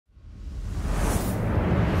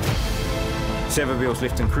Savabeel's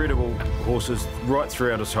left incredible horses right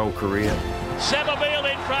throughout his whole career. Savabeel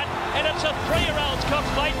in front, and it's a 3-year-old's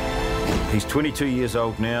complete. He's 22 years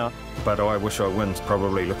old now, but I Wish I Win's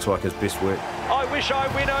probably looks like his best work. I Wish I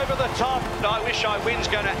Win over the top. I Wish I Win's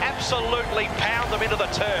going to absolutely pound them into the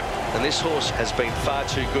turf. And this horse has been far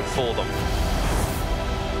too good for them.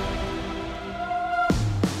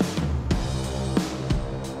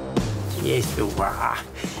 Yes, you are.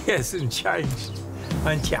 He hasn't changed,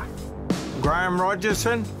 haven't you? Graeme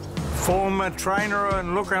Rogerson, former trainer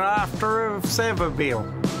and looking after of Savabeel.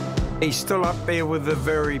 He's still up there with the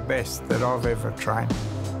very best that I've ever trained.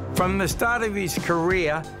 From the start of his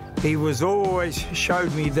career, he was always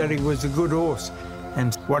showed me that he was a good horse,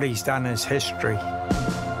 and what he's done is history.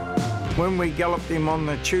 When we galloped him on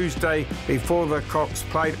the Tuesday before the Cox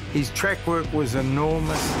Plate, his track work was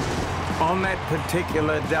enormous. On that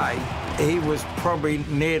particular day, he was probably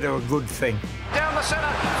near to a good thing. Down the centre,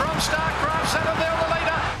 from Starcraft, Savabeel the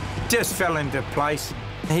leader. Just fell into place.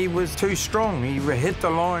 He was too strong. He hit the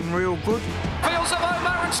line real good. Fields of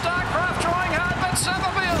Omar and Starcraft trying hard, but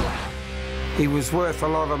Savabeel. He was worth a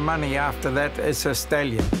lot of money after that as a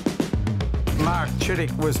stallion. Mark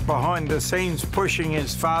Chittick was behind the scenes pushing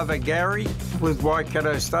his father, Gary, with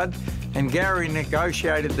Waikato Stud, and Gary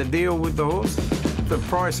negotiated the deal with the horse. The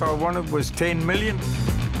price I wanted was 10 million.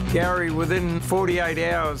 Gary, within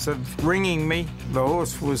 48 hours of ringing me, the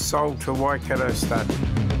horse was sold to Waikato Stud.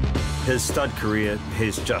 His stud career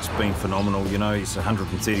has just been phenomenal. You know, he's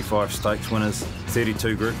 135 stakes winners,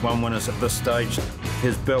 32 Group 1 winners at this stage.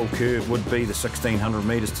 His bell curve would be the 1,600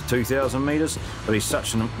 metres to 2,000 metres, but he's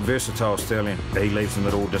such a versatile stallion. He leaves them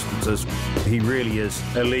at all distances. He really is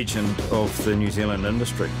a legend of the New Zealand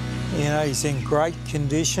industry. You know, he's in great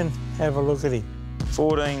condition. Have a look at him.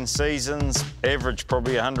 14 seasons, average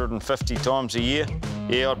probably 150 times a year.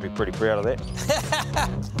 Yeah, I'd be pretty proud of that.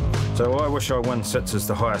 So I Wish I Win sits as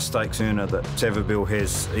the highest stakes earner that Savabeel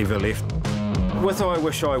has ever left. With I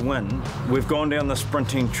Wish I Win, we've gone down the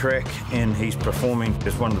sprinting track and he's performing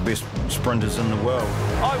as one of the best sprinters in the world.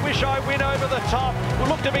 I Wish I Win over the top. Will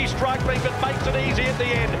look to be struggling, but makes it easy at the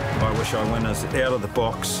end. I Wish I Win is out of the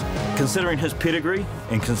box. Considering his pedigree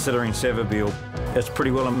and considering Savabeel, it's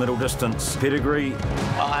pretty well a middle distance pedigree.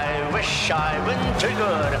 I Wish I Win too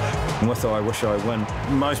good. And with I Wish I Win,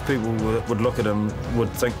 most people would look at him, would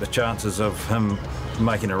think the chances of him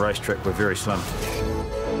making a racetrack were very slim.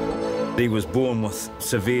 He was born with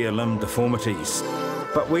severe limb deformities,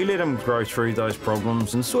 but we let him grow through those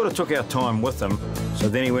problems and sort of took our time with him. So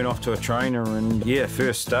then he went off to a trainer and, yeah,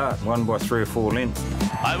 first start, won by 3 or 4 lengths.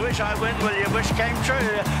 I Wish I Win, well, your wish came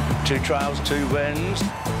true. 2 trials, 2 wins.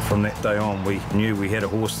 From that day on, we knew we had a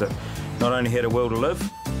horse that not only had a will to live,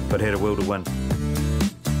 but had a will to win.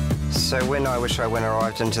 So when I Wish I Win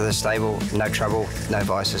arrived into the stable, no trouble, no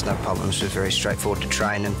vices, no problems, was very straightforward to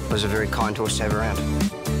train and was a very kind horse to have around.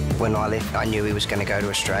 When I left, I knew he was going to go to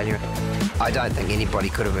Australia. I don't think anybody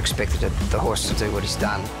could have expected the horse to do what he's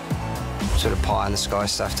done. Sort of pie in the sky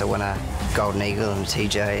stuff to win a Golden Eagle and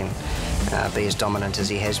TJ and be as dominant as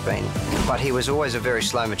he has been. But he was always a very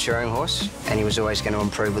slow maturing horse and he was always going to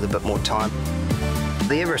improve with a bit more time.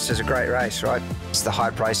 The Everest is a great race, right? It's the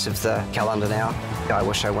high price of the calendar now. I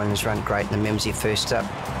Wish I Win has run great in the Mimsy first up.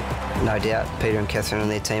 No doubt Peter and Catherine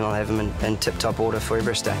and their team will have him in tip-top order for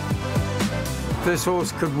Everest Day. This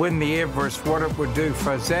horse could win the Everest, what it would do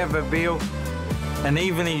for Savabeel and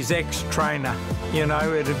even his ex-trainer. You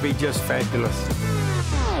know, it'd be just fabulous.